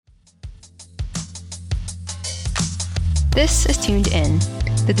This is Tuned In,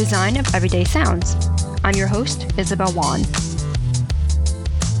 the design of everyday sounds. I'm your host, Isabel Wan.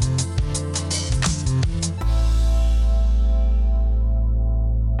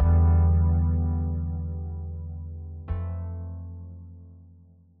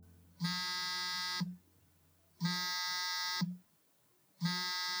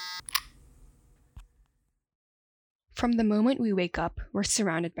 From the moment we wake up, we're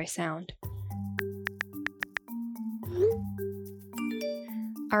surrounded by sound.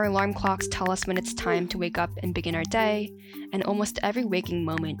 Our alarm clocks tell us when it's time to wake up and begin our day, and almost every waking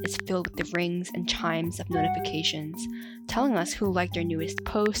moment is filled with the rings and chimes of notifications, telling us who liked our newest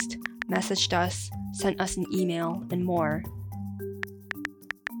post, messaged us, sent us an email, and more.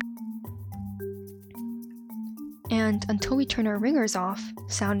 And until we turn our ringers off,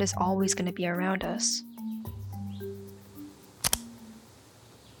 sound is always going to be around us.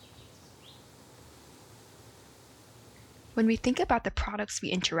 When we think about the products we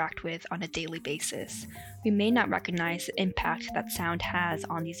interact with on a daily basis, we may not recognize the impact that sound has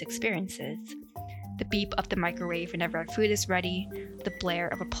on these experiences. The beep of the microwave whenever our food is ready, the blare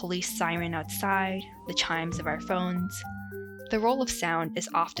of a police siren outside, the chimes of our phones. The role of sound is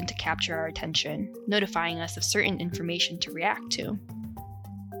often to capture our attention, notifying us of certain information to react to.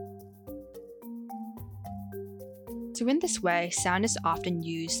 So in this way, sound is often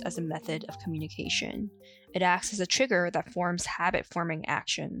used as a method of communication. It acts as a trigger that forms habit-forming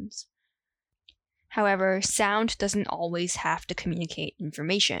actions. However, sound doesn't always have to communicate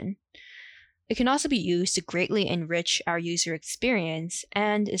information. It can also be used to greatly enrich our user experience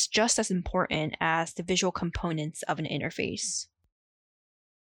and is just as important as the visual components of an interface.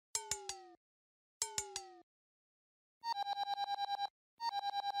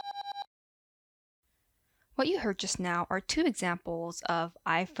 What you heard just now are two examples of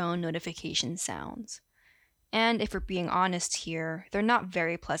iPhone notification sounds. And if we're being honest here, they're not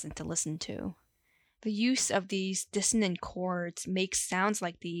very pleasant to listen to. The use of these dissonant chords makes sounds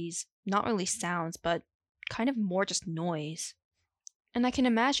like these not really sounds, but kind of more just noise. And I can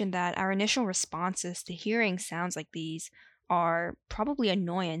imagine that our initial responses to hearing sounds like these are probably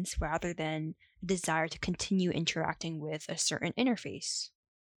annoyance rather than a desire to continue interacting with a certain interface.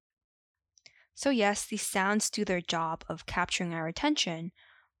 So yes, these sounds do their job of capturing our attention,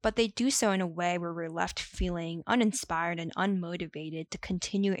 but they do so in a way where we're left feeling uninspired and unmotivated to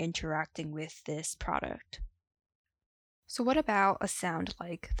continue interacting with this product. So what about a sound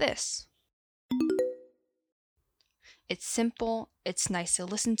like this? It's simple, it's nice to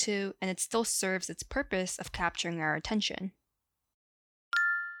listen to, and it still serves its purpose of capturing our attention.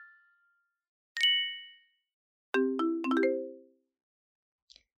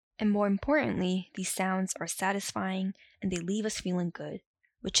 And more importantly, these sounds are satisfying and they leave us feeling good,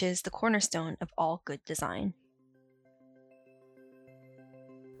 which is the cornerstone of all good design.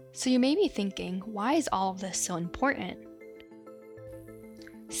 So you may be thinking, why is all of this so important?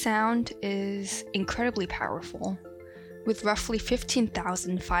 Sound is incredibly powerful. With roughly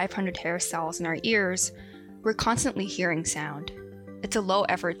 15,500 hair cells in our ears, we're constantly hearing sound. It's a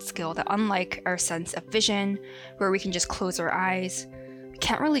low-effort skill that, unlike our sense of vision, where we can just close our eyes, we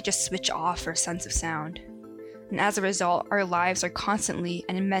can't really just switch off our sense of sound. And as a result, our lives are constantly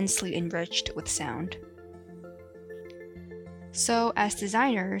and immensely enriched with sound. So, as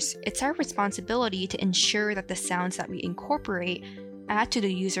designers, it's our responsibility to ensure that the sounds that we incorporate add to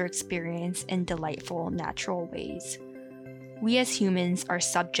the user experience in delightful, natural ways. We as humans are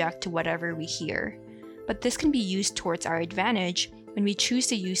subject to whatever we hear, but this can be used towards our advantage when we choose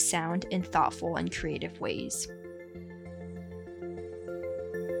to use sound in thoughtful and creative ways.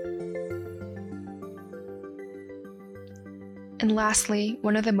 And lastly,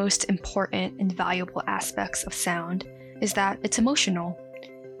 one of the most important and valuable aspects of sound is that it's emotional.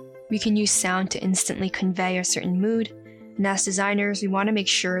 We can use sound to instantly convey a certain mood, and as designers, we want to make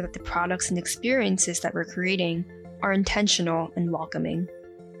sure that the products and experiences that we're creating are intentional and welcoming.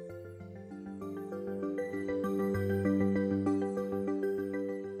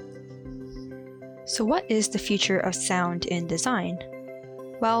 So what is the future of sound in design?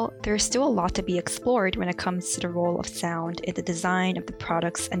 Well, there's still a lot to be explored when it comes to the role of sound in the design of the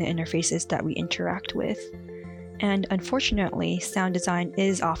products and the interfaces that we interact with. And unfortunately, sound design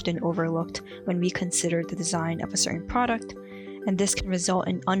is often overlooked when we consider the design of a certain product, and this can result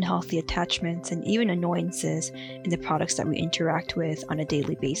in unhealthy attachments and even annoyances in the products that we interact with on a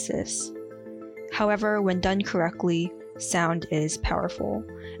daily basis. However, when done correctly, sound is powerful,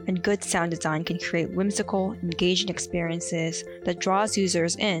 and good sound design can create whimsical, engaging experiences that draws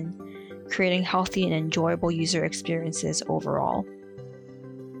users in, creating healthy and enjoyable user experiences overall.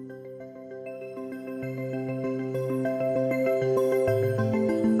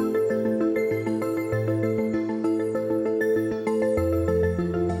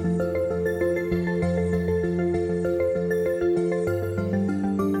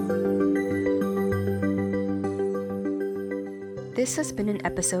 This has been an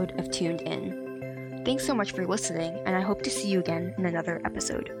episode of Tuned In. Thanks so much for listening, and I hope to see you again in another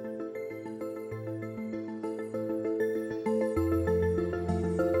episode.